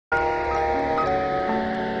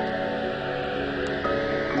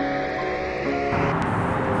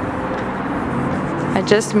I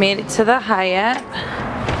just made it to the Hyatt.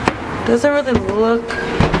 Doesn't really look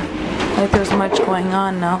like there's much going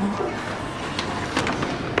on now.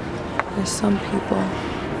 There's some people.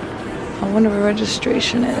 I wonder where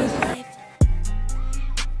registration is.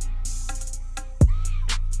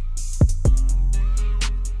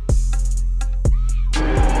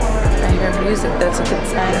 I hear music, that's a good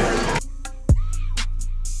sign.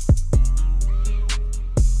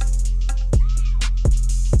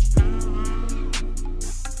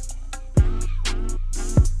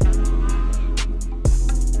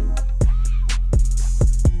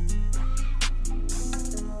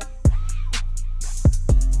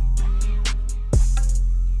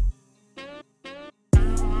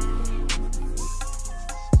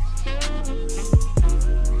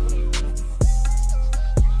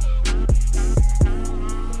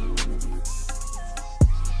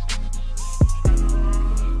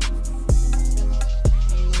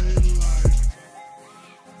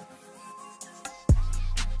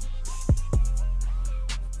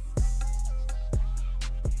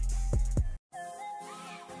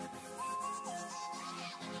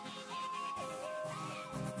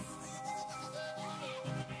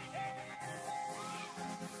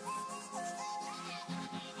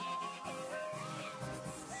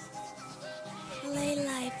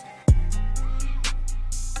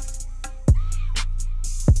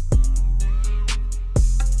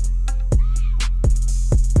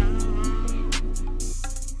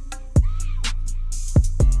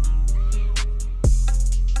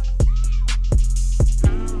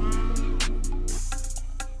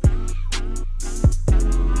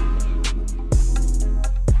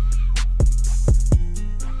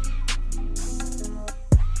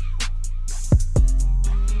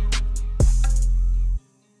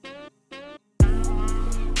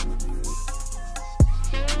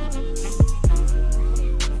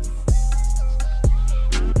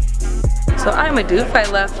 So I'm a doof. I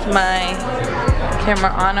left my camera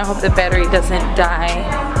on. I hope the battery doesn't die.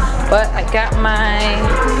 But I got my,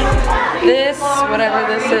 whatever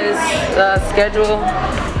this is, the schedule,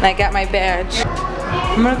 and I got my badge.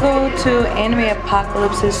 I'm gonna go to Anime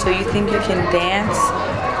Apocalypses So You Think You Can Dance.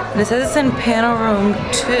 And it says it's in panel room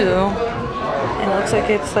 2. And it looks like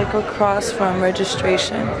it's like across from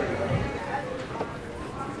registration.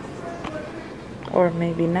 Or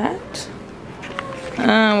maybe not.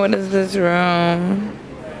 What is this room?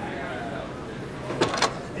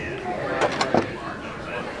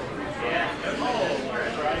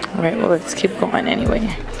 Alright, well, let's keep going anyway.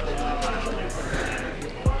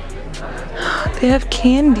 They have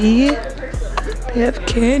candy. They have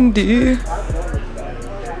candy.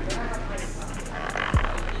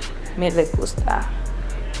 Me le gusta.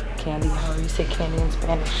 Candy, however you say candy in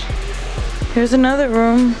Spanish. Here's another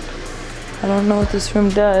room. I don't know what this room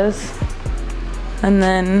does. And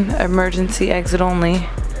then emergency exit only.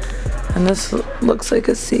 And this looks like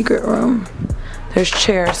a secret room. There's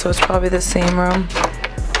chairs, so it's probably the same room.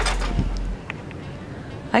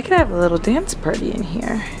 I could have a little dance party in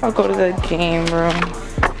here. I'll go to the game room.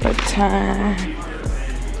 What time?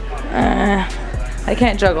 I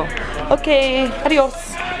can't juggle. Okay, adios.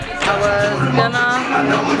 I was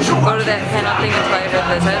gonna go to that panel thing until I read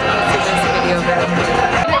this. I didn't want to see this video very quick.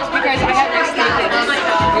 It's because I have my sneak.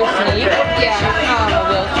 Your sneak? Yeah.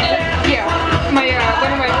 Will sneak? Yeah. My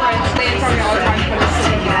one of my friends, they tell me all the time to put a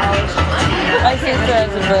sneak in hours. My sister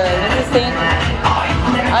has a bird. It's the same.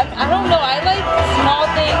 I don't know. I like small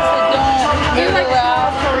things that don't move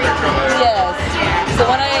around. Yes. So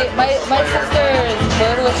when my sister's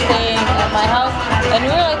bird was staying at my house, and we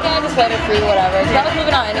were like, yeah, just let it free, whatever. Because I was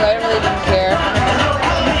moving out anyway. I really didn't care.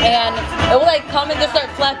 And it would like come and just start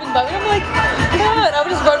flapping by me. I'm like, God. I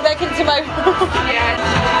would just run back into my room.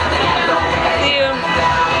 See you.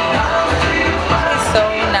 He's so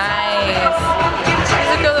nice. He's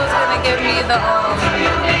the girl that was gonna give me the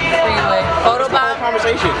freeway photo bomb.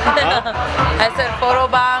 Conversation. I said photo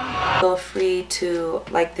bomb. Feel free to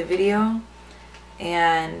like the video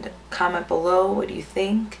and comment below what you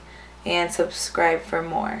think and subscribe for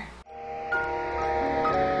more.